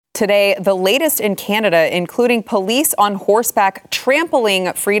Today, the latest in Canada, including police on horseback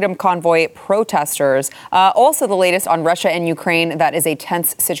trampling Freedom Convoy protesters. Also the latest on Russia and Ukraine. That is a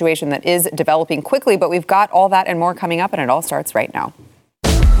tense situation that is developing quickly, but we've got all that and more coming up, and it all starts right now.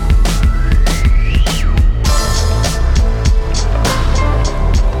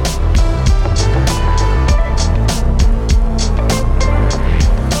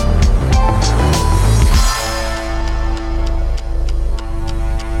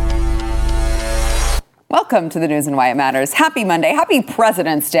 Welcome to the news and why it matters. Happy Monday. Happy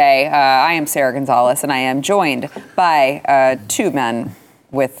President's Day. I am Sarah Gonzalez, and I am joined by two men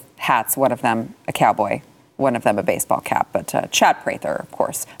with hats, one of them a cowboy, one of them a baseball cap, but Chad Prather, of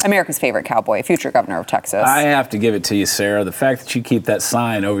course, America's favorite cowboy, future governor of Texas. I have to give it to you, Sarah. The fact that you keep that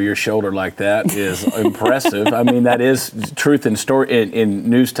sign over your shoulder like that is impressive. I mean, that is truth in story in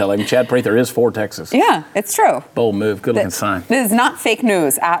news telling. Chad Prather is for Texas. Yeah, it's true. Bold move. Good looking sign. This is not fake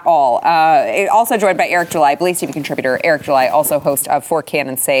news at all. Also joined by Eric July, Blaze TV contributor. Eric July, also host of For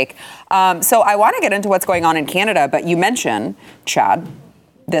Cannon's Sake. So I want to get into what's going on in Canada, but you mentioned, Chad,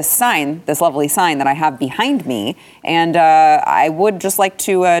 this sign, this lovely sign that I have behind me. And I would just like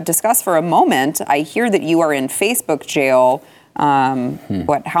to discuss for a moment. I hear that you are in Facebook jail.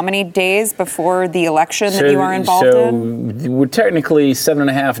 How many days before the election that you are involved in? So we're technically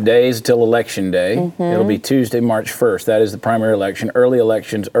 7.5 days till Election Day. It'll be Tuesday, March 1st. That is the primary election. Early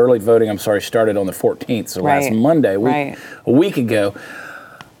voting, started on the 14th. So last Monday, a week ago.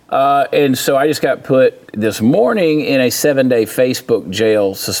 And so I just got put this morning in a 7-day Facebook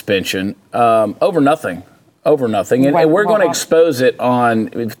jail suspension over nothing. And we're going to expose it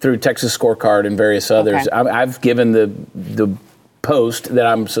through Texas Scorecard and various others. Okay. I've given the post that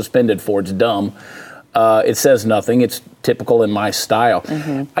I'm suspended for. It's dumb. It says nothing. It's typical in my style.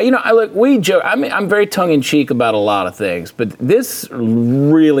 We joke. I'm very tongue-in-cheek about a lot of things, but this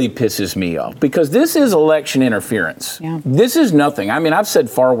really pisses me off because this is election interference. Yeah. This is nothing. I mean, I've said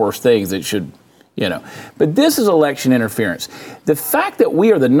far worse things that should, but this is election interference. The fact that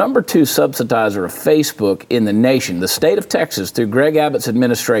we are the number 2 subsidizer of Facebook in the nation, the state of Texas, through Greg Abbott's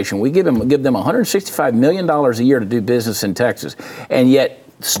administration, we give them $165 million a year to do business in Texas, and yet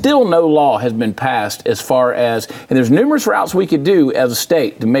still no law has been passed as far as, and there's numerous routes we could do as a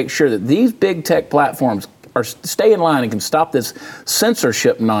state to make sure that these big tech platforms stay in line and can stop this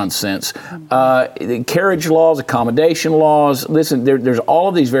censorship nonsense. The carriage laws, accommodation laws. Listen, there's all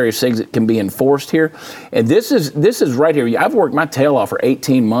of these various things that can be enforced here, and this is right here. I've worked my tail off for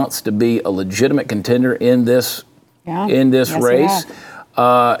 18 months to be a legitimate contender in this race.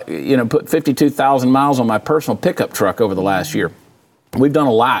 Put 52,000 miles on my personal pickup truck over the last year. We've done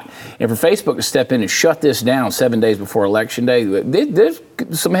a lot. And for Facebook to step in and shut this down 7 days before Election Day, there's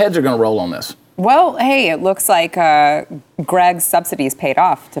some heads are going to roll on this. Well, hey, it looks like Greg's subsidies paid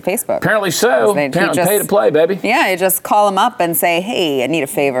off to Facebook. Apparently so. Apparently pay to play, baby. Yeah, you just call him up and say, hey, I need a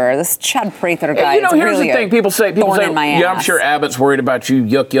favor. This Chad Prather guy is here's really the thing. People say, I'm sure Abbott's worried about you,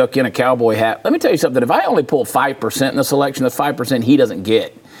 yuck, in a cowboy hat. Let me tell you something. If I only pull 5% in this election, that's 5% he doesn't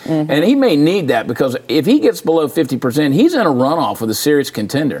get. And he may need that because if he gets below 50%, he's in a runoff with a serious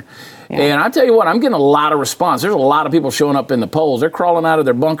contender. Yeah. And I tell you what, I'm getting a lot of response. There's a lot of people showing up in the polls. They're crawling out of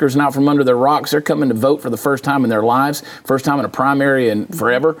their bunkers and out from under their rocks. They're coming to vote for the first time in their lives, first time in a primary in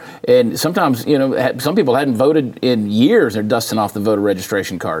forever. And sometimes, some people hadn't voted in years. They're dusting off the voter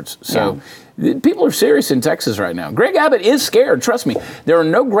registration cards. So people are serious in Texas right now. Greg Abbott is scared. Trust me. There are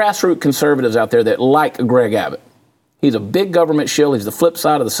no grassroots conservatives out there that like Greg Abbott. He's a big government shill. He's the flip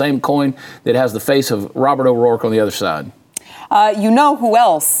side of the same coin that has the face of Robert O'Rourke on the other side. Who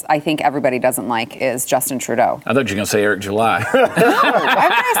else I think everybody doesn't like is Justin Trudeau. I thought you were going to say Eric July. No, why would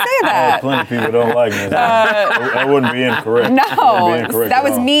I say that? Plenty of people don't like me. That wouldn't be incorrect. No, that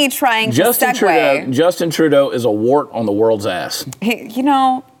was me trying to segue. Justin Trudeau is a wart on the world's ass.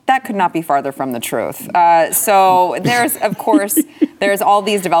 That could not be farther from the truth. So there's, of course, there's all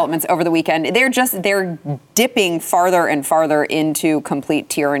these developments over the weekend. They're dipping farther and farther into complete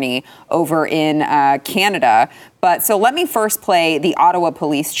tyranny over in Canada. But so let me first play the Ottawa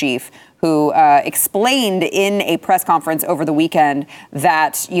police chief who explained in a press conference over the weekend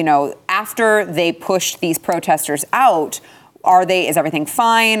that, after they pushed these protesters out, is everything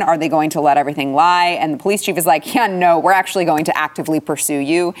fine? Are they going to let everything lie? And the police chief is like, yeah, no, we're actually going to actively pursue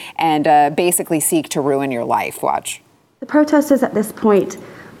you and basically seek to ruin your life. Watch. The protesters at this point,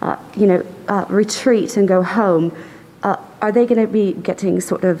 retreat and go home. Are they going to be getting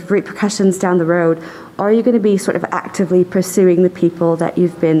sort of repercussions down the road? Or are you going to be sort of actively pursuing the people that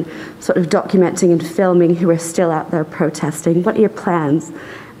you've been sort of documenting and filming who are still out there protesting? What are your plans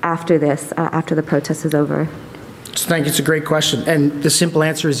after this, after the protest is over? Thank you. It's a great question. And the simple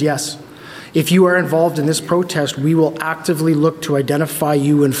answer is yes. If you are involved in this protest, we will actively look to identify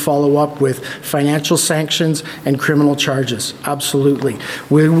you and follow up with financial sanctions and criminal charges. Absolutely.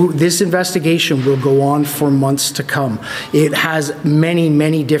 This investigation will go on for months to come. It has many,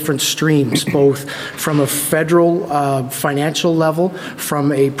 many different streams, both from a federal financial level,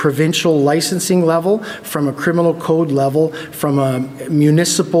 from a provincial licensing level, from a criminal code level, from a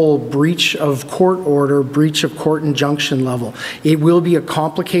municipal breach of court order, breach of court injunction level. It will be a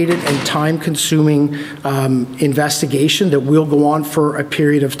complicated and time-consuming investigation that will go on for a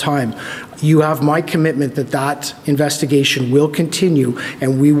period of time. You have my commitment that that investigation will continue,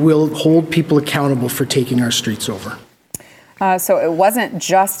 and we will hold people accountable for taking our streets over. So it wasn't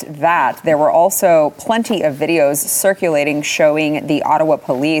just that. There were also plenty of videos circulating showing the Ottawa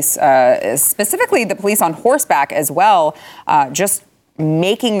police, specifically the police on horseback as well, just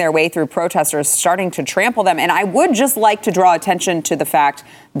making their way through protesters, starting to trample them. And I would just like to draw attention to the fact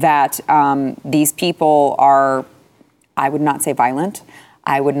that these people are, I would not say violent.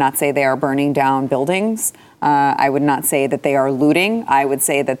 I would not say they are burning down buildings. I would not say that they are looting. I would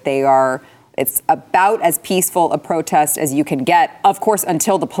say that it's about as peaceful a protest as you can get, of course,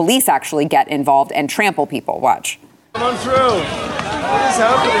 until the police actually get involved and trample people. Watch. Come on through. What is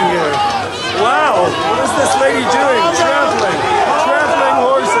happening here? Wow, what is this lady doing? Trampling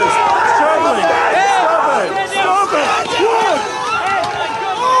horses. Trampling. Stop it. Stop it. Look.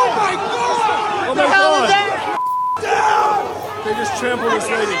 Oh my God. They just trampled this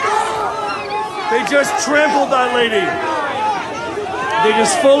lady. They just trampled that lady. They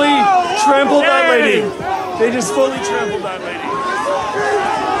just fully trampled that lady. They just fully trampled that lady.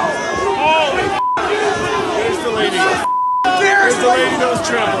 There's the lady. There's the lady that was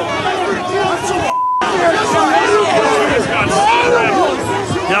trampled.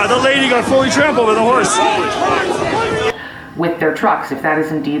 Yeah, the lady got fully trampled with a horse. With their trucks, if that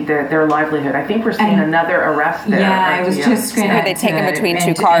is indeed their livelihood. I think we're seeing another arrest there. Yeah, I was just going to... They take him between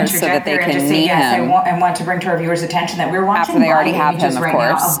two cars so that they can meet him. I want to bring to our viewers' attention that we're watching after they already have him, of right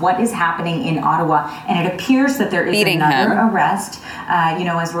course, now of what is happening in Ottawa, and it appears that there is another arrest.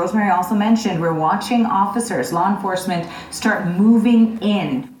 As Rosemary also mentioned, we're watching officers, law enforcement, start moving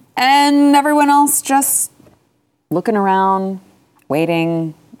in. And everyone else just looking around,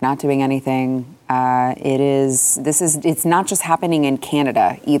 waiting, not doing anything. It's not just happening in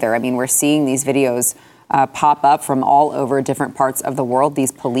Canada either. I mean, we're seeing these videos pop up from all over different parts of the world,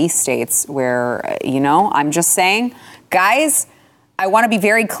 these police states where, I'm just saying, guys, I want to be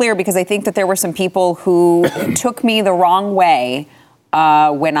very clear because I think that there were some people who took me the wrong way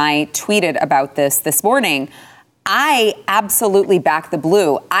when I tweeted about this morning. I absolutely back the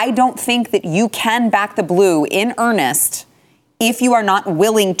blue. I don't think that you can back the blue in earnest if you are not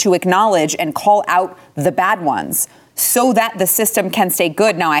willing to acknowledge and call out the bad ones so that the system can stay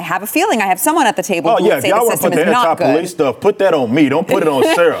good. Now, I have a feeling I have someone at the table who would say the system is not good. Police stuff, put that on me. Don't put it on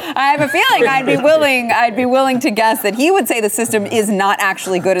Sarah. I have a feeling I'd be willing to guess that he would say the system is not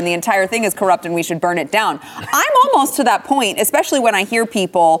actually good and the entire thing is corrupt and we should burn it down. I'm almost to that point, especially when I hear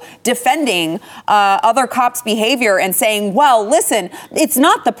people defending other cops' behavior and saying, well, listen, it's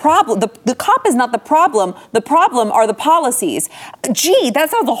not the problem. The cop is not the problem. The problem are the policies. Gee,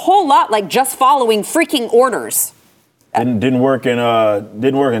 that sounds a whole lot like just following freaking orders. Didn't work in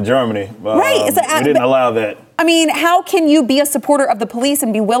Germany. Right. We didn't allow that. I mean, how can you be a supporter of the police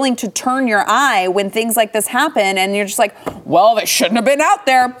and be willing to turn your eye when things like this happen? And you're just like, well, they shouldn't have been out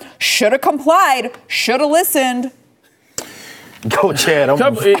there. Should have complied. Should have listened. Go, Chad.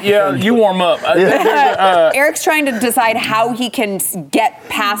 You warm up. Eric's trying to decide how he can get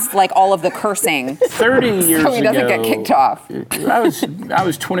past like all of the cursing. 30 years ago. So he doesn't get kicked off. I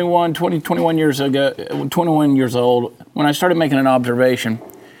was 21 years old when I started making an observation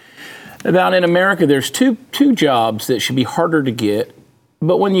about in America there's two jobs that should be harder to get,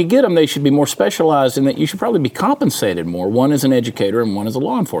 but when you get them they should be more specialized in that you should probably be compensated more. One is an educator and one is a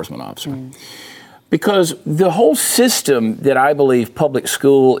law enforcement officer. Because the whole system that I believe public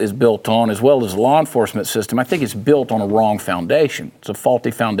school is built on, as well as the law enforcement system, I think it's built on a wrong foundation. It's a faulty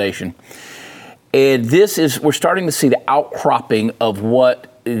foundation. And we're starting to see the outcropping of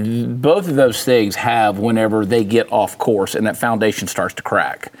what both of those things have whenever they get off course and that foundation starts to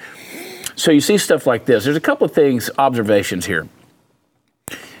crack. So you see stuff like this. There's a couple of observations here.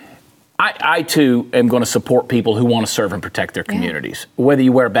 I too am going to support people who want to serve and protect their communities. Whether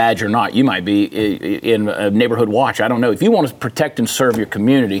you wear a badge or not, you might be in a neighborhood watch. I don't know. If you want to protect and serve your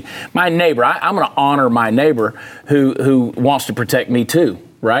community, my neighbor, I'm going to honor my neighbor who wants to protect me too.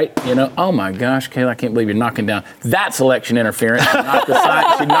 right? You know, oh my gosh, Kayla, I can't believe you're knocking down. That's election interference. She knocked the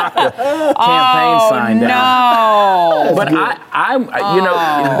campaign sign down. No.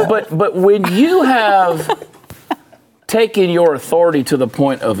 But but when you have taken your authority to the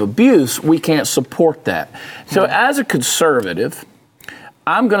point of abuse, we can't support that. So as a conservative,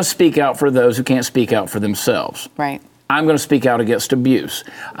 I'm going to speak out for those who can't speak out for themselves. Right. I'm going to speak out against abuse.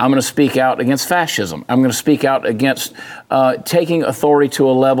 I'm going to speak out against fascism. I'm going to speak out against taking authority to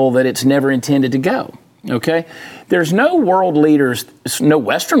a level that it's never intended to go. Okay? There's no world leaders, no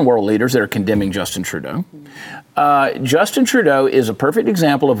Western world leaders that are condemning Justin Trudeau. Justin Trudeau is a perfect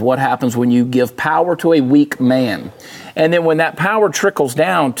example of what happens when you give power to a weak man. And then when that power trickles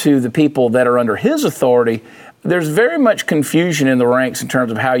down to the people that are under his authority, there's very much confusion in the ranks in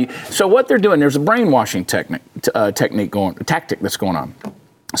terms of how you. So what they're doing, there's a brainwashing tactic that's going on.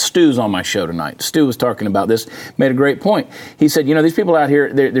 Stu's on my show tonight. Stu was talking about this, made a great point. He said, you know, these people out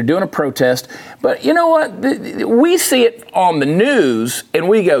here, they're doing a protest, but you know what? We see it on the news and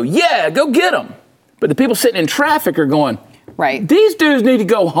we go, yeah, go get them. But the people sitting in traffic are going, right, these dudes need to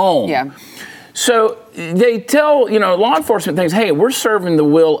go home. Yeah. So they tell, you know, law enforcement things, hey, we're serving the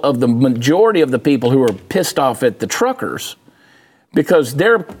will of the majority of the people who are pissed off at the truckers because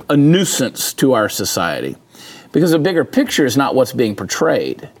they're a nuisance to our society. Because the bigger picture is not what's being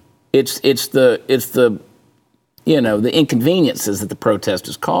portrayed. It's the you know, the inconveniences that the protest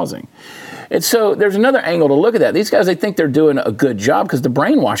is causing. And so there's another angle to look at that. These guys, they think they're doing a good job because the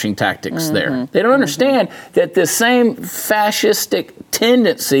brainwashing tactics there. They don't understand that the same fascistic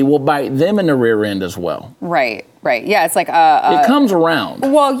tendency will bite them in the rear end as well. Right. Yeah, it's like it comes around.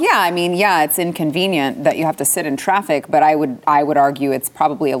 Well, yeah, I mean, yeah, it's inconvenient that you have to sit in traffic, but I would argue it's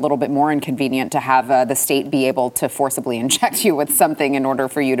probably a little bit more inconvenient to have the state be able to forcibly inject you with something in order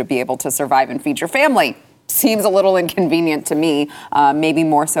for you to be able to survive and feed your family. Seems a little inconvenient to me, maybe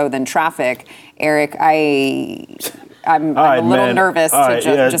more so than traffic. Eric, I'm a little nervous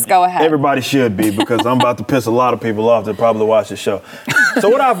to just go ahead. Everybody should be, because I'm about to piss a lot of people off that probably watch the show. So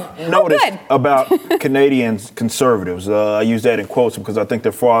what I've noticed about Canadian conservatives, I use that in quotes because I think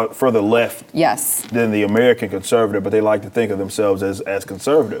they're far further left than the American conservative, but they like to think of themselves as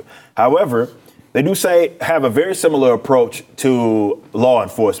conservative. However, they do have a very similar approach to law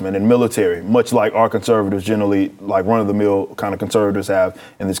enforcement and military, much like our conservatives generally, like run-of-the-mill kind of conservatives have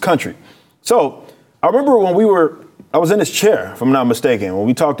in this country. So I remember when I was in this chair, if I'm not mistaken, when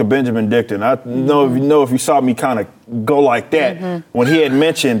we talked to Benjamin Dicton. I don't know if you saw me kind of go like that when he had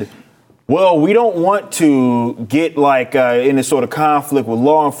mentioned, well, we don't want to get in this sort of conflict with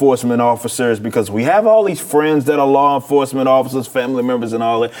law enforcement officers because we have all these friends that are law enforcement officers, family members and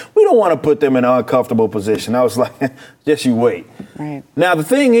all that. We don't want to put them in an uncomfortable position. I was like, just you wait. Right. Now, the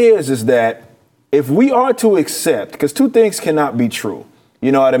thing is that if we are to accept, because two things cannot be true,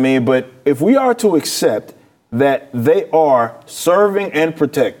 you know what I mean? But if we are to accept that they are serving and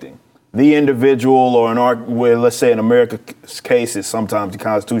protecting the individual, or let's say in America's case, it's sometimes the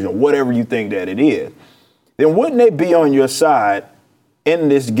Constitution, whatever you think that it is, then wouldn't they be on your side in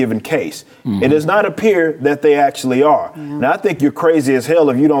this given case? It does not appear that they actually are. Now, I think you're crazy as hell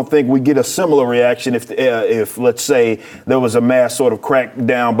if you don't think we get a similar reaction if let's say, there was a mass sort of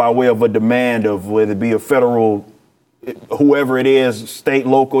crackdown by way of a demand of whether it be a federal, whoever it is, state,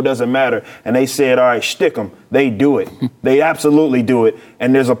 local, doesn't matter. And they said, all right, stick them. They do it. They absolutely do it.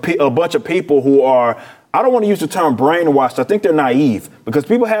 And there's a bunch of people who are, I don't want to use the term brainwashed. I think they're naive, because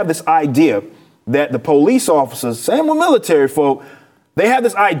people have this idea that the police officers, same with military folk, they have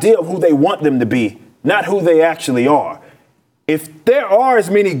this idea of who they want them to be, not who they actually are. If there are as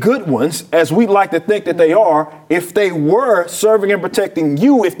many good ones as we'd like to think that they are, if they were serving and protecting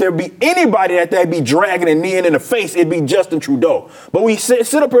you, if there be anybody that they'd be dragging and kneeing in the face, it'd be Justin Trudeau. But we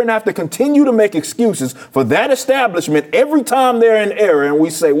sit up here and have to continue to make excuses for that establishment every time they're in error. And we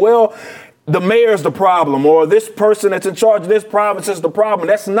say, well, the mayor's the problem, or this person that's in charge of this province is the problem.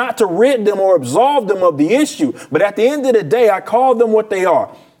 That's not to rid them or absolve them of the issue. But at the end of the day, I call them what they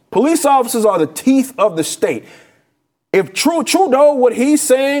are. Police officers are the teeth of the state. If Trudeau, what he's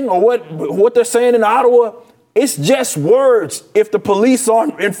saying or what they're saying in Ottawa, it's just words if the police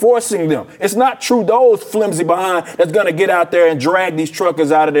aren't enforcing them. It's not Trudeau's flimsy behind that's going to get out there and drag these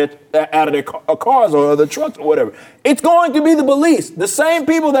truckers out of their cars or the trucks or whatever. It's going to be the police, the same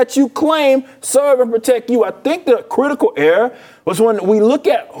people that you claim serve and protect you. I think the critical error was when we look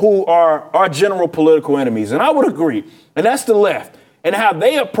at who are our general political enemies, and I would agree, and that's the left. and how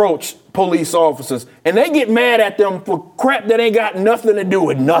they approach police officers, and they get mad at them for crap that ain't got nothing to do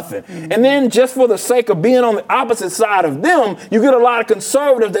with nothing. Mm-hmm. And then just for the sake of being on the opposite side of them, you get a lot of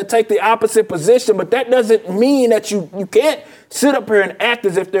conservatives that take the opposite position, but that doesn't mean that you can't sit up here and act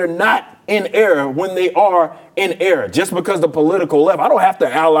as if they're not in error when they are in error. Just because the political left, I don't have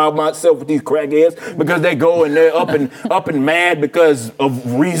to ally myself with these crackheads because they go and they're up and mad because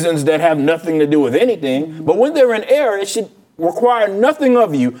of reasons that have nothing to do with anything. Mm-hmm. But when they're in error, it should require nothing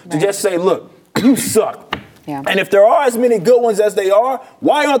of you to just say, look, you suck. Yeah. And if there are as many good ones as they are,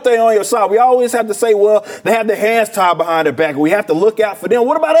 why aren't they on your side? We always have to say, well, they have their hands tied behind their back. We have to look out for them.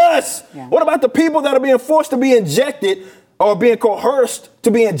 What about us? Yeah. What about the people that are being forced to be injected or being coerced to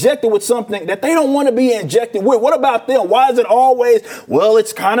be injected with something that they don't want to be injected with? What about them? Why is it always, well,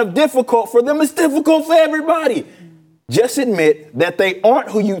 it's kind of difficult for them. It's difficult for everybody. Just admit that they aren't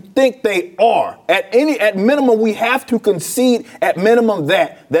who you think they are. At minimum, we have to concede at minimum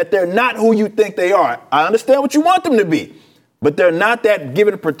that they're not who you think they are. I understand what you want them to be, but they're not that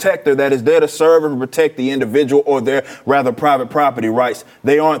given protector that is there to serve and protect the individual or their rather private property rights.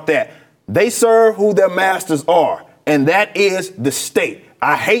 They aren't that. They serve who their masters are, and that is the state.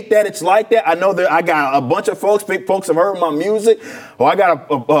 I hate that it's like that. I know that I got a bunch of folks have heard my music. Well, I got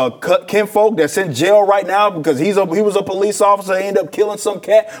a kinfolk that's in jail right now because he was a police officer. He ended up killing some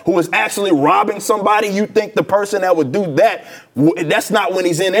cat who was actually robbing somebody. You think the person that would do that's not when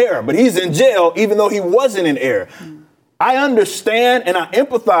he's in error, but he's in jail even though he wasn't in error. I understand and I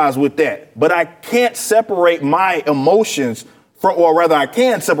empathize with that, but I can't separate my emotions I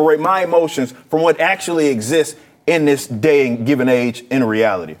can separate my emotions from what actually exists in this day and given age in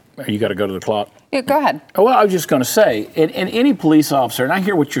reality. You got to go to the clock. Yeah, go ahead. Well, I was just going to say, and any police officer, and I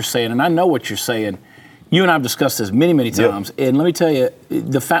hear what you're saying, and I know what you're saying. You and I have discussed this many, many times. Yep. And let me tell you,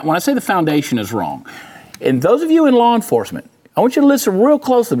 when I say the foundation is wrong, and those of you in law enforcement, I want you to listen real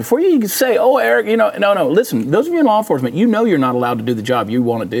closely before you say, oh, Eric, no, listen, those of you in law enforcement, you know you're not allowed to do the job you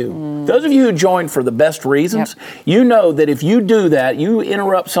want to do. Those of you who joined for the best reasons, you know that if you do that, you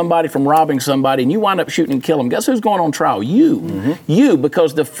interrupt somebody from robbing somebody and you wind up shooting and kill them. Guess who's going on trial? You. Mm-hmm. You,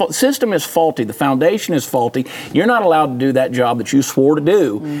 because the system is faulty. The foundation is faulty. You're not allowed to do that job that you swore to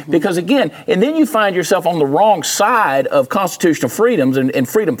do. Mm-hmm. Because again, and then you find yourself on the wrong side of constitutional freedoms and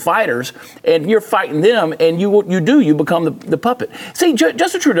freedom fighters, and you're fighting them, and you become the puppet. See,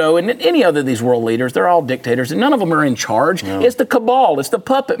 Justin Trudeau and any other of these world leaders, they're all dictators, and none of them are in charge. No. It's the cabal. It's the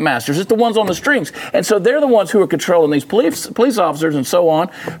puppet masters. It's the ones on the strings. And so they're the ones who are controlling these police officers and so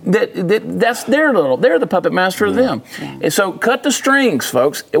on. That's they're the puppet master of them. Yeah. And so cut the strings,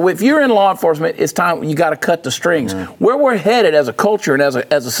 folks. If you're in law enforcement, it's time you got to cut the strings. Yeah. Where we're headed as a culture and as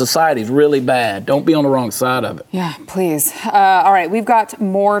a society is really bad. Don't be on the wrong side of it. Yeah, please. All right, we've got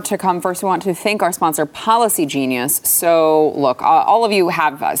more to come. First, we want to thank our sponsor, Policy Genius. So, look, all of you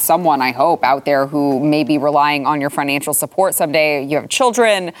have someone, I hope, out there who may be relying on your financial support someday. You have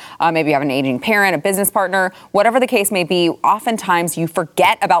children, maybe you have an aging parent, a business partner, whatever the case may be. Oftentimes, you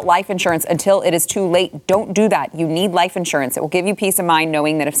forget about life insurance until it is too late. Don't do that. You need life insurance. It will give you peace of mind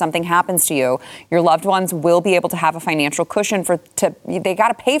knowing that if something happens to you, your loved ones will be able to have a financial cushion they got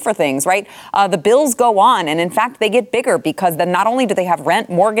to pay for things, right? The bills go on, and in fact, they get bigger because then not only do they have rent,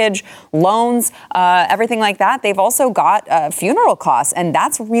 mortgage, loans, everything like that, they've also got funeral costs, and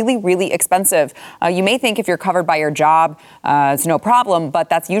that's really, really expensive. You may think if you're covered by your job, it's no problem, but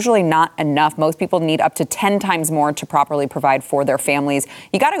that's usually not enough. Most people need up to 10 times more to properly provide for their families.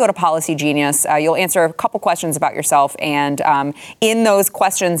 You got to go to Policy Genius. You'll answer a couple questions about yourself, and in those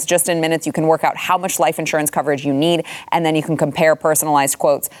questions, just in minutes, you can work out how much life insurance coverage you need, and then you can compare personalized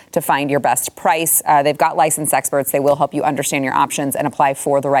quotes to find your best price. They've got licensed experts. They will help you understand your options and apply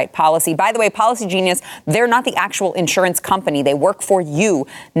for the right policy. By the way, Policy Genius, they're not the actual insurance company. They work for you,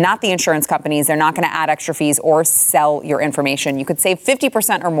 not the insurance companies. They're not going to add extra fees or sell your information. You could save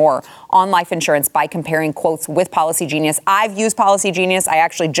 50% or more on life insurance by comparing quotes with Policy Genius. I've used Policy Genius. I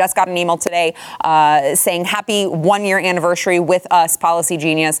actually just got an email today saying happy 1-year anniversary with us, Policy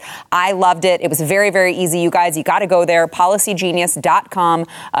Genius. I loved it. It was very, very easy, you guys. You got to go there, policygenius.com.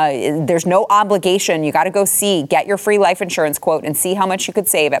 There's no obligation. You got to go get your free life insurance quote and see how much you could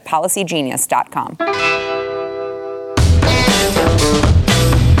save at policygenius.com.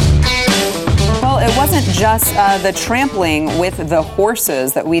 Well, it it wasn't just the trampling with the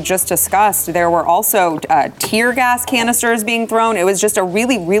horses that we just discussed. There were also tear gas canisters being thrown. It was just a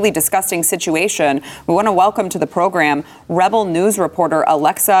really, really disgusting situation. We want to welcome to the program Rebel News reporter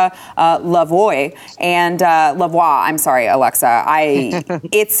Alexa Lavoie. And Lavoie, I'm sorry, Alexa.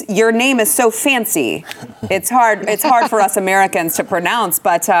 It's your name is so fancy. It's hard for us Americans to pronounce.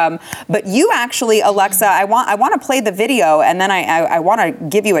 But you actually, Alexa, I want to play the video, and then I want to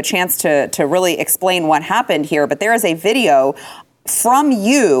give you a chance to really explain what happened here. But there is a video from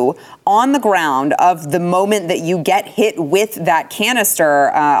you on the ground of the moment that you get hit with that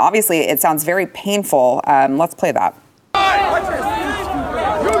canister. Obviously, it sounds very painful. Let's play that. You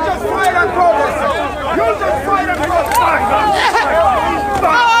just fight on purpose. You just fight on purpose.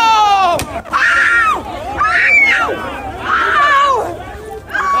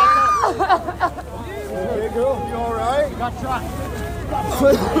 Okay, girl, you all right? Got shot.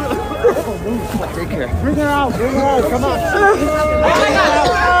 Take care. Bring her out. Bring her out. Come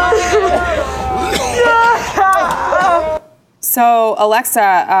on. So,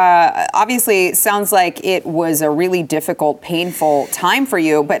 Alexa, obviously sounds like it was a really difficult, painful time for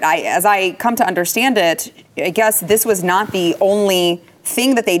you. But as I come to understand it, I guess this was not the only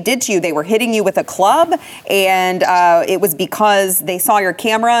thing that they did to you. They were hitting you with a club, and it was because they saw your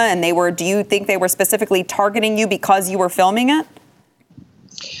camera, and do you think they were specifically targeting you because you were filming it?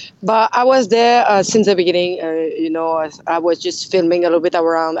 But I was there since the beginning. I was just filming a little bit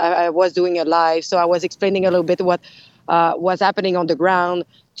around. I was doing a live, so I was explaining a little bit what was happening on the ground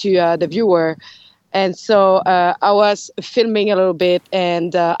to the viewer. And so I was filming a little bit.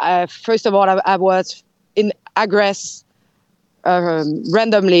 And first of all, I was in aggress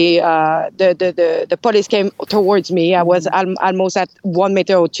randomly. The police came towards me. I was almost at 1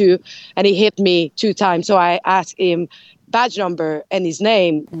 meter or two, and he hit me 2 times. So I asked him badge number and his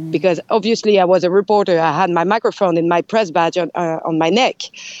name, because obviously I was a reporter. I had my microphone and my press badge on my neck.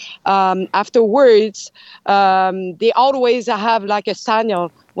 Afterwards, they always have like a signal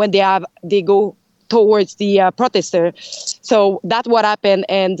when they go towards the protester. So that's what happened,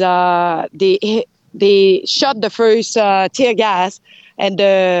 and they shot the first tear gas,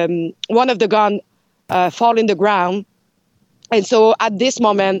 and one of the gun fall in the ground. And so at this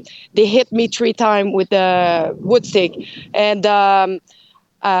moment, they hit me 3 times with a wood stick. And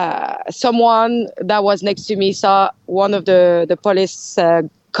someone that was next to me saw one of the police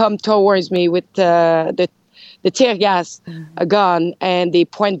come towards me with the tear gas gun, and they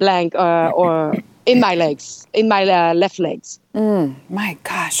point blank or in my legs, in my left legs. My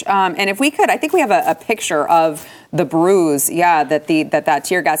gosh. And if we could, I think we have a picture of the bruise, that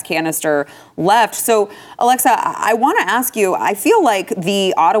tear gas canister left. So, Alexa, I want to ask you, I feel like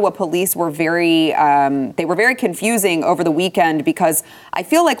the Ottawa police were very confusing over the weekend, because I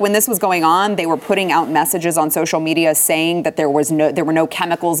feel like when this was going on, they were putting out messages on social media saying that there were no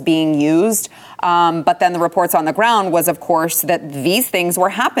chemicals being used. But then the reports on the ground was, of course, that these things were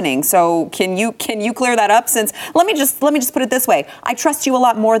happening. So can you clear that up? Since let me just put it this way. I trust you a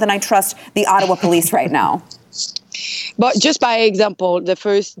lot more than I trust the Ottawa police right now. But just by example, the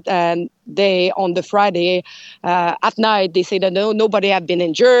first day on the Friday at night, they say that nobody have been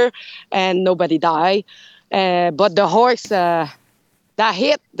injured and nobody died. But the horse that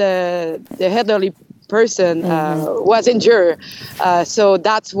hit the elderly person was injured. So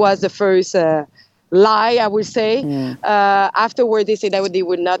that was the first lie, I would say. Afterward, they say that they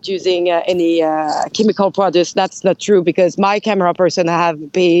were not using any chemical products. That's not true, because my camera person have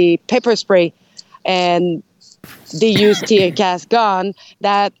a pepper spray, and they use tear gas gun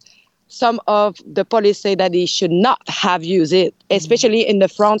that some of the police say that they should not have used it, especially in the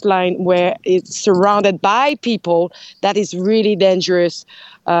front line where it's surrounded by people. That is really dangerous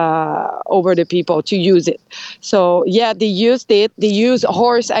over the people to use it. So yeah, they used it. They use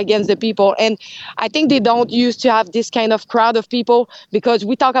horse against the people. And I think they don't used to have this kind of crowd of people, because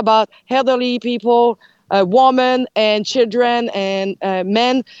we talk about elderly people, women and children and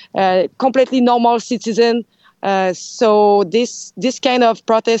men, completely normal citizen. So this kind of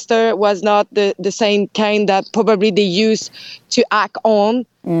protester was not the same kind that probably they used to act on.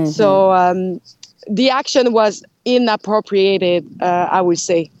 So the action was inappropriate, I would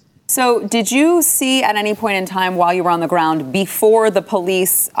say. So did you see at any point in time while you were on the ground, before the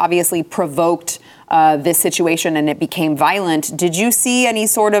police obviously provoked this situation and it became violent, did you see any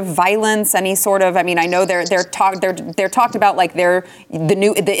sort of violence, any sort of, I mean, I know they're talked about like they're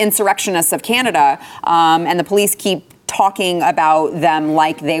the insurrectionists of Canada, and the police keep talking about them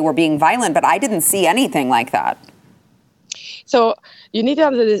like they were being violent, but I didn't see anything like that. So you need to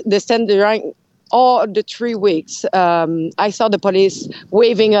understand all the 3 weeks, I saw the police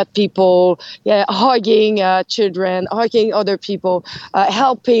waving at people, hugging children, hugging other people,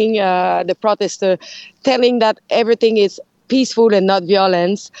 helping the protester, telling that everything is peaceful and not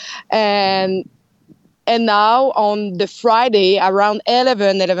violence. And now on the Friday around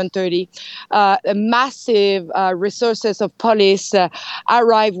 11:30, massive resources of police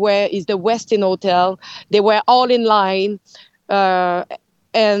arrived where is the Westin Hotel. They were all in line.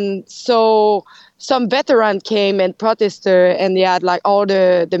 And so some veteran came and protested, and they had like all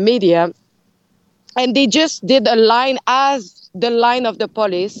the media. And they just did a line as the line of the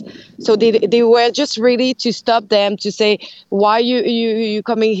police. So they were just ready to stop them, to say, why you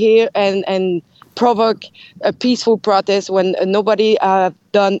coming here and provoke a peaceful protest when nobody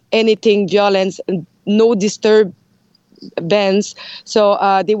done anything violent, no disturbance. So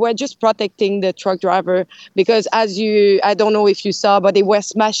they were just protecting the truck driver because I don't know if you saw, but they were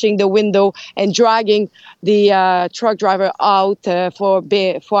smashing the window and dragging the truck driver out for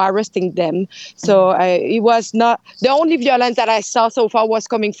arresting them. So it was not, the only violence that I saw so far was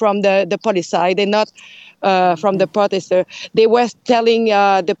coming from the police side and not from the protester. They were telling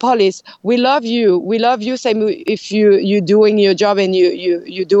the police, we love you, same if you doing your job and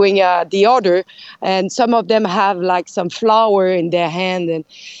you doing the order. And some of them have like some flower in their hand, and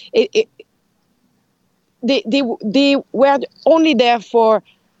they were only there for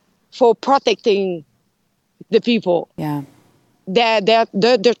protecting the people. Yeah.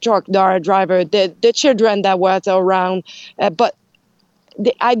 The truck driver, the children that was around, but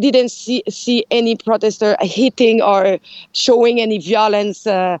I didn't see any protester hitting or showing any violence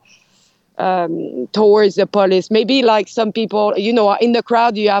towards the police. Maybe like some people, in the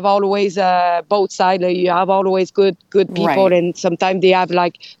crowd, you have always both sides. You have always good people, right. And sometimes they have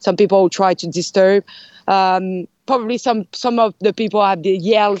like some people who try to disturb. Probably some of the people have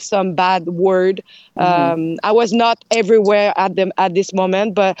yelled some bad word. I was not everywhere at this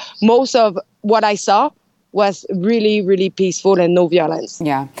moment, but most of what I saw was really, really peaceful and no violence.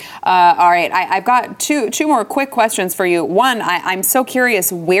 Yeah. All right. I've got two more quick questions for you. One, I'm so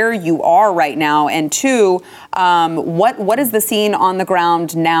curious where you are right now. And two, what is the scene on the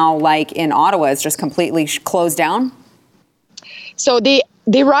ground now like in Ottawa? Is just completely closed down? So they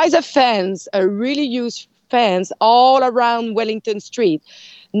rise a fence, a really huge fence all around Wellington Street.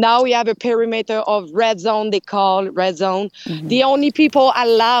 Now we have a perimeter of red zone, they call red zone. Mm-hmm. The only people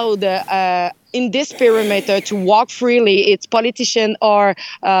allowed in this perimeter to walk freely, it's politicians or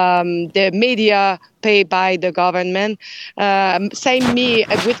the media paid by the government. Same me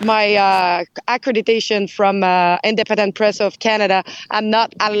with my accreditation from Independent Press of Canada. I'm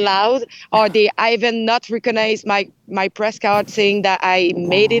not allowed, or I even not recognize my press card saying that I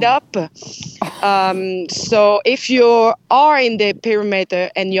made it up. So if you are in the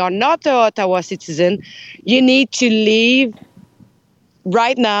perimeter and you're not an Ottawa citizen, you need to leave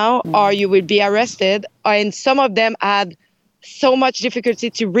right now, or you will be arrested. And some of them had so much difficulty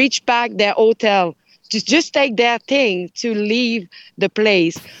to reach back their hotel, to just take their thing to leave the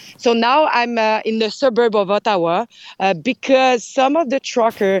place. So now I'm in the suburb of Ottawa because some of the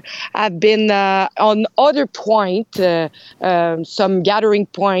truckers have been on other point, some gathering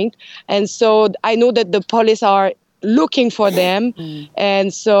point. And so I know that the police are looking for them.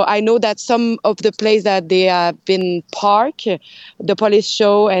 And so I know that some of the places that they have been parked, the police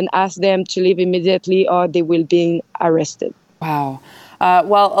show and ask them to leave immediately or they will be arrested. Wow.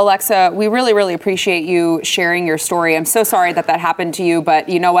 Well, Alexa, we really, really appreciate you sharing your story. I'm so sorry that happened to you, but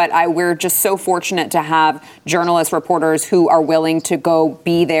you know what? We're just so fortunate to have journalists, reporters who are willing to go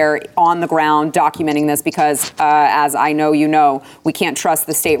be there on the ground documenting this because, as I know you know, we can't trust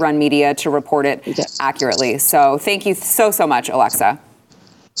the state-run media to report it accurately. So thank you so much, Alexa.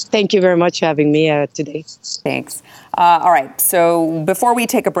 Thank you very much for having me today. Thanks. All right. So before we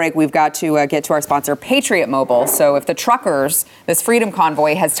take a break, we've got to get to our sponsor, Patriot Mobile. So if the truckers, this freedom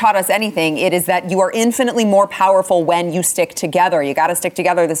convoy, has taught us anything, it is that you are infinitely more powerful when you stick together. You got to stick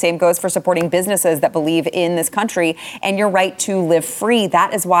together. The same goes for supporting businesses that believe in this country and your right to live free.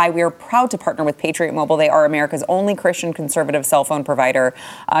 That is why we are proud to partner with Patriot Mobile. They are America's only Christian conservative cell phone provider.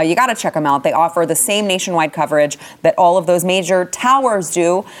 You got to check them out. They offer the same nationwide coverage that all of those major towers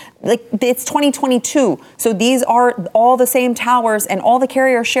do. Like, it's 2022. So these are all the same towers and all the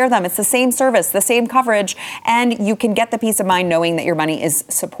carriers share them. It's the same service, the same coverage, and you can get the peace of mind knowing that your money is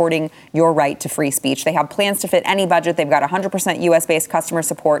supporting your right to free speech. They have plans to fit any budget. They've got a 100% US-based customer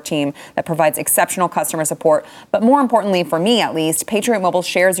support team that provides exceptional customer support. But more importantly, for me at least, Patriot Mobile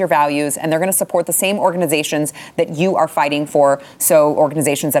shares your values, and they're going to support the same organizations that you are fighting for. So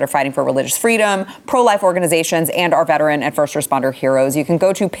organizations that are fighting for religious freedom, pro-life organizations, and our veteran and first responder heroes. You can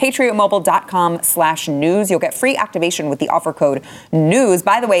go to patriotmobile.com/news. You'll get free activation with the offer code NEWS.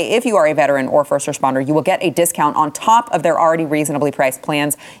 By the way, if you are a veteran or first responder, you will get a discount on top of their already reasonably priced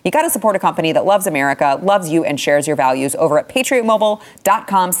plans. You got to support a company that loves America, loves you, and shares your values over at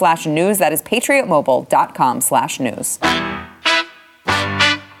patriotmobile.com/news. That is patriotmobile.com/news.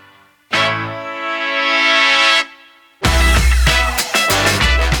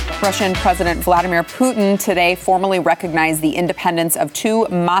 Russian President Vladimir Putin today formally recognized the independence of two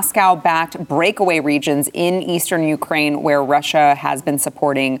Moscow-backed breakaway regions in eastern Ukraine, where Russia has been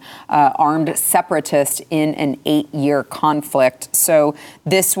supporting armed separatists in an 8-year conflict. So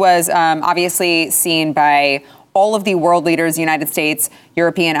this was obviously seen by all of the world leaders, United States,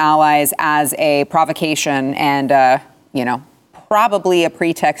 European allies, as a provocation and, probably a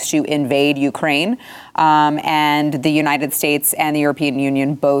pretext to invade Ukraine. And the United States and the European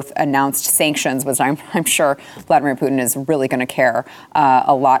Union both announced sanctions, which I'm sure Vladimir Putin is really going to care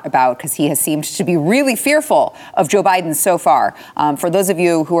a lot about, because he has seemed to be really fearful of Joe Biden so far. For those of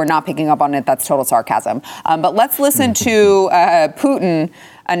you who are not picking up on it, that's total sarcasm. But let's listen to Putin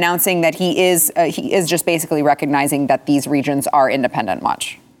announcing that he is just basically recognizing that these regions are independent.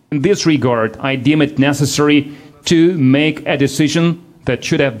 Watch. In this regard, I deem it necessary to make a decision that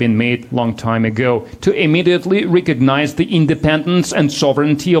should have been made long time ago, to immediately recognize the independence and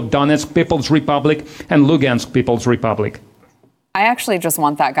sovereignty of Donetsk People's Republic and Lugansk People's Republic. I actually just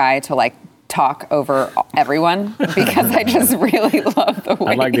want that guy to talk over everyone, because I just really love the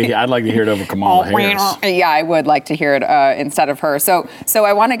way. I'd like to hear it over Kamala Harris. Yeah, I would like to hear it instead of her. So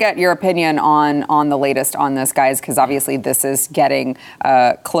I want to get your opinion on the latest on this, guys, because obviously this is getting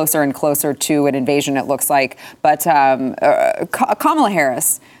closer and closer to an invasion, it looks like. But Kamala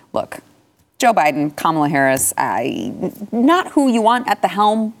Harris, look, Joe Biden, Kamala Harris, not who you want at the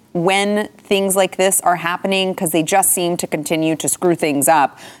helm when things like this are happening, because they just seem to continue to screw things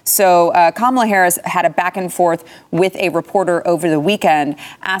up. So Kamala Harris had a back and forth with a reporter over the weekend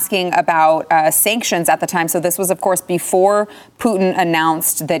asking about sanctions at the time. So this was, of course, before Putin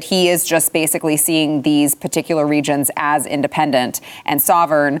announced that he is just basically seeing these particular regions as independent and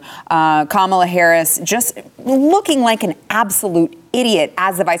sovereign. Kamala Harris just looking like an absolute idiot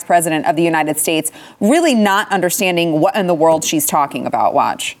as the vice president of the United States, really not understanding what in the world she's talking about.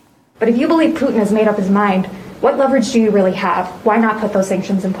 Watch. But if you believe Putin has made up his mind, what leverage do you really have? Why not put those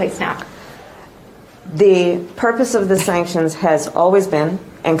sanctions in place now? The purpose of the sanctions has always been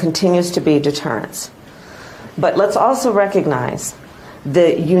and continues to be deterrence. But let's also recognize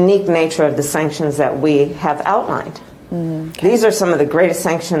the unique nature of the sanctions that we have outlined. Okay. These are some of the greatest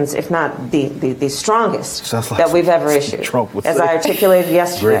sanctions, if not the strongest, that we've ever issued. As I articulated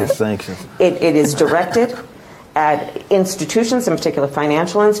yesterday, greatest sanctions. It is directed at institutions, in particular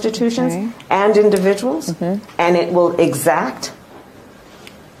financial institutions, and individuals, and it will exact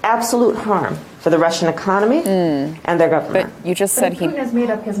absolute harm for the Russian economy and their government. But you just said Putin has made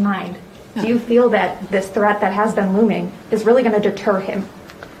up his mind. Do you feel that this threat that has been looming is really going to deter him?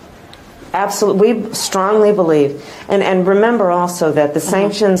 Absolutely. We strongly believe. And remember also that the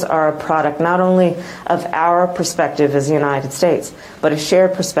sanctions are a product not only of our perspective as the United States, but a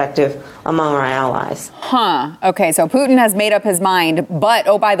shared perspective among our allies. Okay, so Putin has made up his mind, but,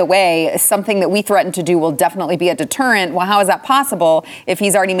 oh, by the way, something that we threatened to do will definitely be a deterrent. Well, how is that possible if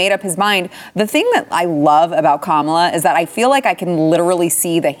he's already made up his mind? The thing that I love about Kamala is that I feel like I can literally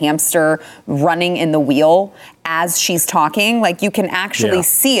see the hamster running in the wheel as she's talking. Like, you can actually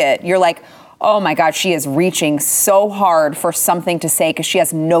see it. You're like, oh my God, she is reaching so hard for something to say because she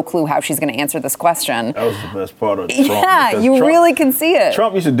has no clue how she's going to answer this question. That was the best part of Trump. Yeah, you Trump, really can see it.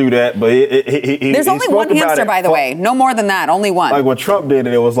 Trump used to do that, but there's only one hamster, by the way. No more than that, only one. Like when Trump did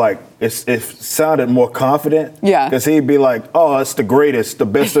it, it was like, it sounded more confident. Yeah. Because he'd be like, oh, it's the greatest, the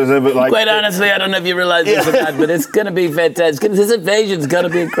best there's ever. Like, quite honestly, I don't know if you realize this or not, but it's going to be fantastic. This invasion's going to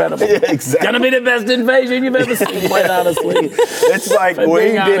be incredible. Yeah, exactly. It's going to be the best invasion you've ever seen, quite honestly. It's like when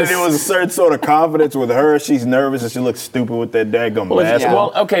he did it, it was a certain sort of confidence with her. She's nervous and she looks stupid with that daggum mask.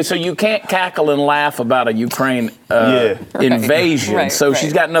 Well, okay, so you can't cackle and laugh about a Ukraine invasion, right, so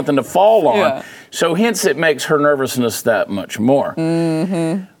she's got nothing to fall on. Yeah. So hence it makes her nervousness that much more.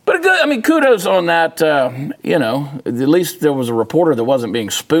 Mm-hmm. But I mean, kudos on that. At least there was a reporter that wasn't being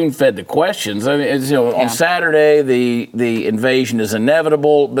spoon-fed the questions. I mean, on Saturday the invasion is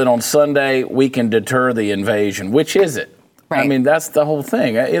inevitable, but on Sunday we can deter the invasion. Which is it? Right. I mean, that's the whole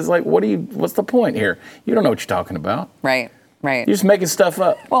thing. It's like, what's the point here? You don't know what you're talking about. Right. You're just making stuff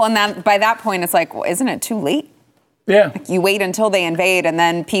up. Well, and by that point, it's like, well, isn't it too late? Yeah. Like, you wait until they invade, and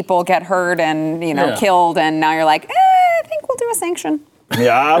then people get hurt and killed, and now you're like, I think we'll do a sanction.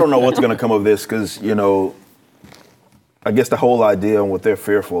 Yeah, I don't know what's going to come of this because, I guess the whole idea and what they're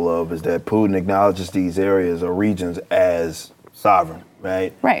fearful of is that Putin acknowledges these areas or regions as sovereign,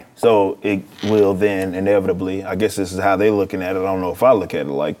 right? Right. So it will then inevitably, I guess this is how they're looking at it. I don't know if I look at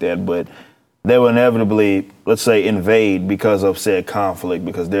it like that, but they will inevitably, let's say, invade because of said conflict,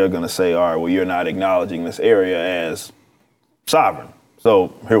 because they're going to say, all right, well, you're not acknowledging this area as sovereign.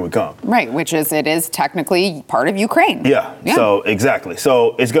 So here we come. Right, which is, it is technically part of Ukraine. Yeah. So exactly.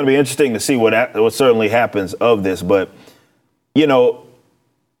 So it's going to be interesting to see what certainly happens of this. But, you know,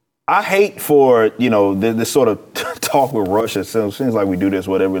 I hate for, you know, this sort of talk with Russia. So it seems like we do this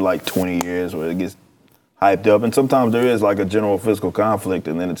every like 20 years where it gets hyped up. And sometimes there is like a general physical conflict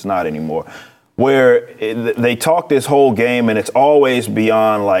and then it's not anymore. Where they talk this whole game and it's always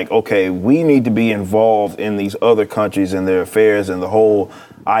beyond like, okay, we need to be involved in these other countries and their affairs. And the whole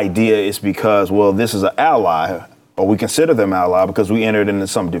idea is because, well, this is an ally, or we consider them ally because we entered into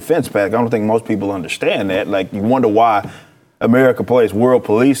some defense pact. I don't think most people understand that. Like, you wonder why America plays world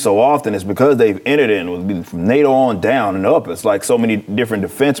police so often. Is because they've entered in from NATO on down and up. It's like so many different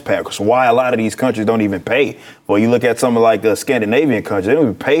defense packs. Why a lot of these countries don't even pay. Well, you look at some of like the Scandinavian countries, they don't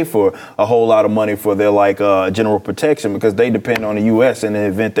even pay for a whole lot of money for their like general protection because they depend on the U.S. in the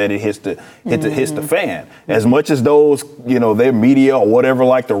event that it hits the fan. As much as those, you know, their media or whatever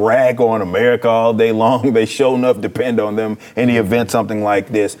like to rag on America all day long, they sure enough depend on them in the event something like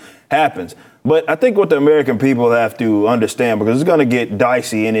this happens. But I think what the American people have to understand, because it's going to get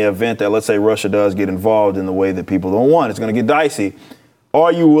dicey in the event that, let's say, Russia does get involved in the way that people don't want. It's going to get dicey.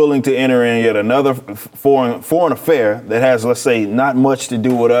 Are you willing to enter in yet another foreign affair that has, let's say, not much to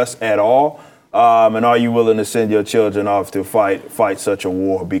do with us at all? And are you willing to send your children off to fight such a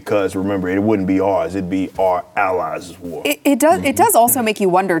war? Because remember, it wouldn't be ours; it'd be our allies' war. It does also make you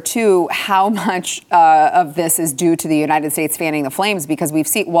wonder too how much of this is due to the United States fanning the flames, because we've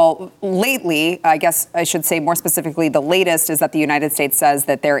seen, well, lately, I guess I should say more specifically, the latest is that the United States says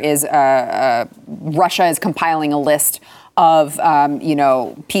that there is Russia is compiling a list of,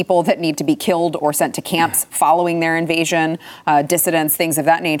 people that need to be killed or sent to camps following their invasion, dissidents, things of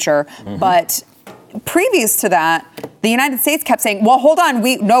that nature. Mm-hmm. But previous to that, the United States kept saying, well, hold on,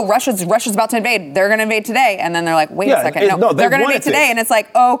 Russia's about to invade. They're going to invade today. And then they're like, wait a second. No, they're going to invade today. And it's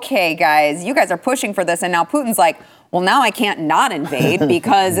like, okay, guys, you guys are pushing for this. And now Putin's like, well, now I can't not invade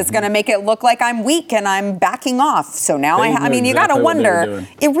because it's going to make it look like I'm weak and I'm backing off. So now you got to wonder,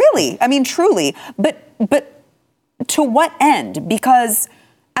 truly, but to what end? Because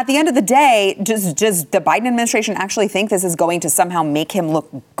at the end of the day, does the Biden administration actually think this is going to somehow make him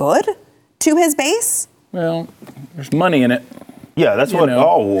look good to his base? Well, there's money in it. Yeah, that's what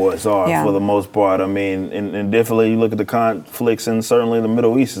all wars are for the most part. I mean, and definitely you look at the conflicts and certainly in the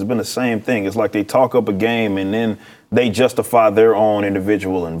Middle East, it's been the same thing. It's like they talk up a game and then they justify their own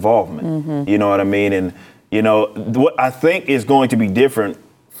individual involvement. Mm-hmm. You know what I mean? And, what I think is going to be different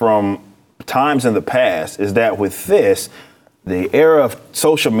from times in the past is that with this, the era of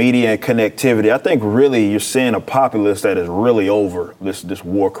social media and connectivity, I think really you're seeing a populace that is really over this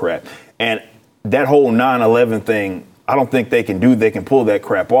war crap. And that whole 9/11 thing, I don't think they can pull that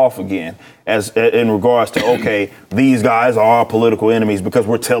crap off again as in regards to, okay, these guys are our political enemies because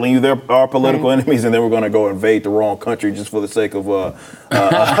we're telling you they're our political enemies and then we're going to go invade the wrong country just for the sake of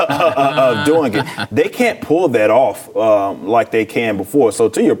doing it. They can't pull that off like they can before. So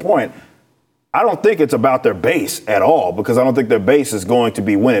to your point, I don't think it's about their base at all, because I don't think their base is going to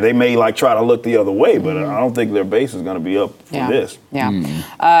be winning. They may try to look the other way, but I don't think their base is going to be up for this. Yeah.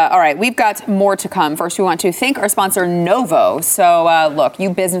 All right. We've got more to come. First, we want to thank our sponsor, Novo. So, look, you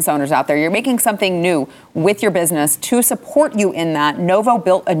business owners out there, you're making something new with your business. To support you in that, Novo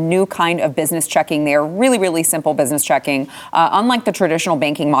built a new kind of business checking. They are really, really simple business checking. Unlike the traditional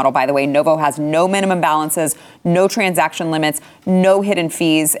banking model, by the way, Novo has no minimum balances, no transaction limits, no hidden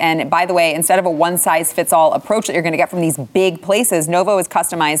fees. And by the way, instead of a one-size-fits-all approach that you're going to get from these big places, Novo is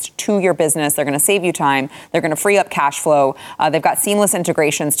customized to your business. They're going to save you time. They're going to free up cash flow. They've got seamless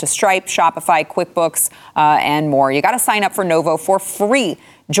integrations to Stripe, Shopify, QuickBooks, and more. You got to sign up for Novo for free.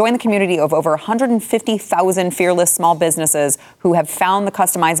 Join the community of over 150,000 fearless small businesses who have found the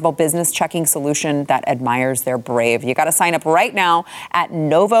customizable business checking solution that admires their brave. You got to sign up right now at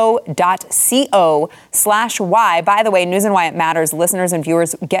novo.co/Y. By the way, News and Why It Matters listeners and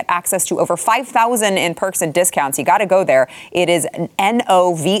viewers get access to over 5,000 in perks and discounts. You got to go there. It is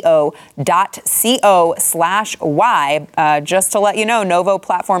novo.co/Y. Just to let you know, Novo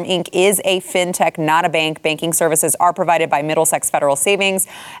Platform Inc. is a fintech, not a bank. Banking services are provided by Middlesex Federal Savings,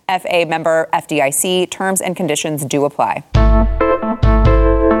 FA member FDIC. Terms and conditions do apply. I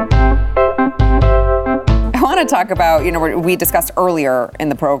want want to talk about, we discussed earlier in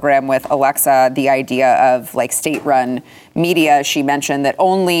the program with Alexa the idea of like state-run media. She mentioned that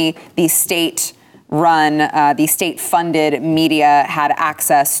only the state-funded media had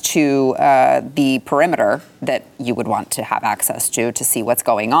access to the perimeter that you would want to have access to see what's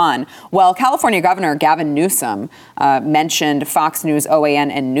going on. Well, California Governor Gavin Newsom mentioned Fox News,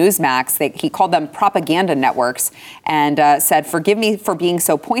 OAN, and Newsmax. He called them propaganda networks and said, "Forgive me for being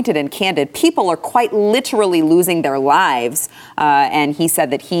so pointed and candid. People are quite literally losing their lives." And he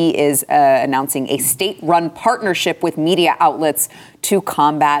said that he is announcing a state-run partnership with media outlets to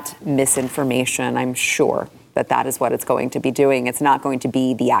combat misinformation. I'm sure that is what it's going to be doing. It's not going to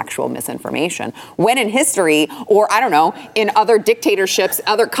be the actual misinformation. When in history, or I don't know, in other dictatorships,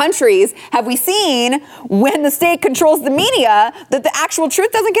 other countries, have we seen when the state controls the media that the actual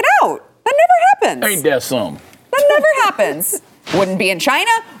truth doesn't get out? That never happens. Ain't that some? That never happens. Wouldn't be in China,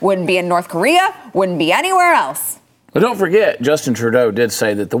 wouldn't be in North Korea, wouldn't be anywhere else. But don't forget, Justin Trudeau did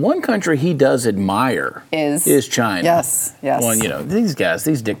say that the one country he does admire is China. Yes. Well, these guys,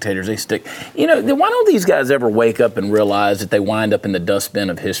 these dictators, they stick. Why don't these guys ever wake up and realize that they wind up in the dustbin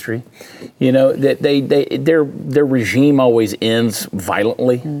of history? That their regime always ends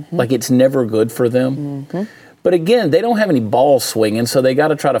violently. Mm-hmm. Like it's never good for them. Mm-hmm. But again, they don't have any balls swinging, so they got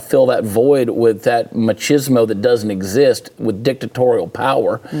to try to fill that void with that machismo that doesn't exist with dictatorial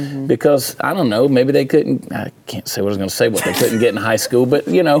power. Mm-hmm. Because, I don't know, maybe they couldn't, I can't say what I was going to say, what they couldn't get in high school, but,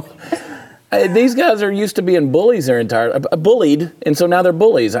 these guys are used to being bullies bullied, and so now they're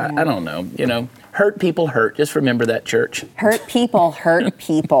bullies. I don't know, Hurt people hurt. Just remember that, church. Hurt people hurt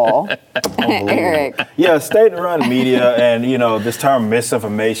people. Eric. Yeah, state-run media and, this term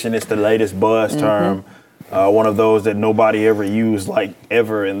misinformation, it's the latest buzz term. One of those that nobody ever used,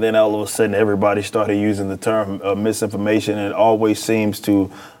 ever, and then all of a sudden everybody started using the term misinformation, and it always seems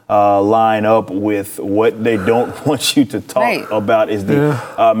to line up with what they don't want you to talk about is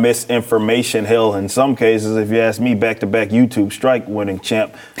the misinformation. Hell, in some cases, if you ask me, back-to-back YouTube strike-winning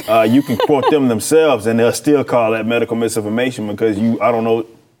champ, you can quote them themselves, and they'll still call that medical misinformation because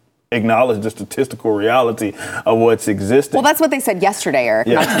acknowledge the statistical reality of what's existing. Well, that's what they said yesterday, Eric.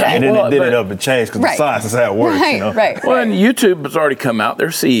 Yeah, not today. and then it did up and changed because the science is how it works. Right. Well, and YouTube has already come out.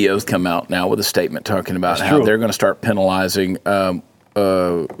 Their CEO's come out now with a statement talking about how they're going to start penalizing.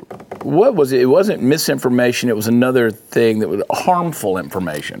 What was it? It wasn't misinformation. It was another thing that was harmful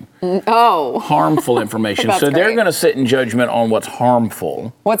information. Oh. Harmful information. So they're going to sit in judgment on what's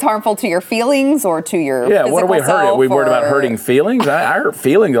harmful. What's harmful to your feelings or to your physical what are we hurting? self? Are we worried about hurting feelings? I hurt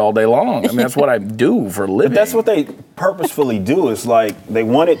feelings all day long. I mean, that's what I do for a living. But that's what they purposefully do. It's like they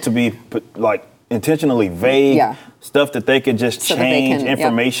want it to be intentionally vague. Stuff that they could just change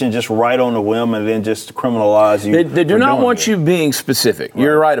information just right on the whim and then just criminalize you. They do not want you being specific. Right.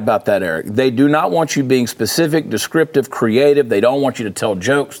 You're right about that, Eric. They do not want you being specific, descriptive, creative. They don't want you to tell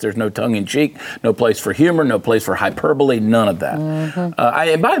jokes. There's no tongue-in-cheek, no place for humor, no place for hyperbole, none of that. Mm-hmm.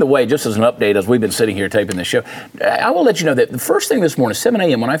 And by the way, just as an update, as we've been sitting here taping this show, I will let you know that the first thing this morning, 7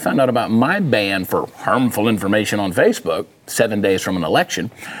 a.m., when I found out about my ban for harmful information on Facebook, 7 days from an election,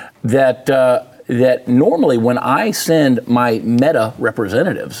 that normally when I send my Meta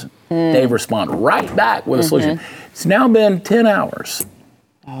representatives, they respond right back with a solution. It's now been 10 hours,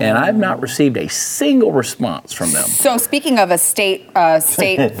 and I've not received a single response from them. So speaking of a state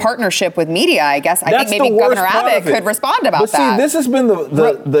partnership with media, I guess, I think maybe Governor Abbott could respond about that. But see, this has been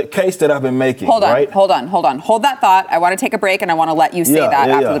the case that I've been making, Hold on. Hold that thought. I want to take a break, and I want to let you say that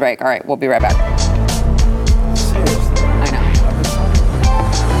after the break. All right, we'll be right back.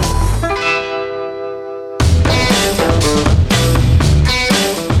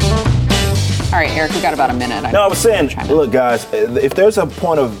 All right, Eric, we got about a minute. I was saying, look, guys, if there's a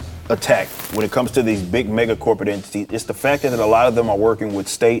point of attack when it comes to these big mega corporate entities, it's the fact that a lot of them are working with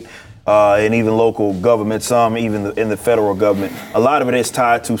state and even local government, some even in the federal government. A lot of it is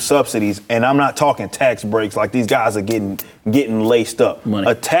tied to subsidies, and I'm not talking tax breaks like these guys are getting laced up. Money.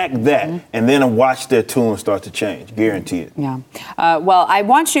 Attack that, and then watch their tune start to change. Guarantee it. Yeah. Well, I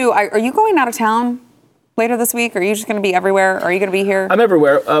want you. Are you going out of town later this week? Or are you just going to be everywhere? Are you going to be here? I'm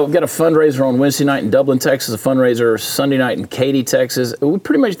everywhere. We've got a fundraiser on Wednesday night in Dublin, Texas, a fundraiser Sunday night in Katy, Texas.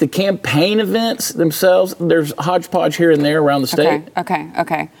 Pretty much the campaign events themselves, there's hodgepodge here and there around the state.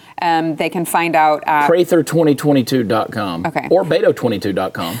 Okay. They can find out at Prather2022.com or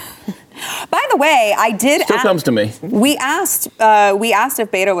Beto22.com. By the way, I did Still comes to me. We asked if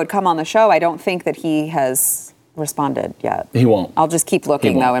Beto would come on the show. I don't think that he has responded yet. He won't. I'll just keep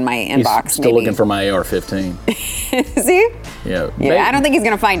looking, though, in my inbox. He's still looking for my AR-15. Is he? Yeah. Yeah, I don't think he's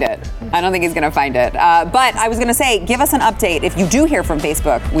going to find it. But I was going to say, give us an update. If you do hear from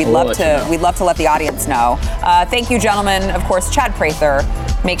Facebook, we'd love to let the audience know. Thank you, gentlemen. Of course, Chad Prather.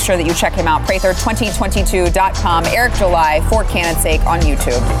 Make sure that you check him out. Prather2022.com. Eric July, For Canon's Sake on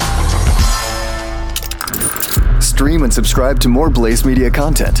YouTube. Stream and subscribe to more Blaze Media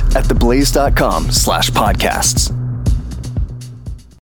content at theblaze.com/podcasts.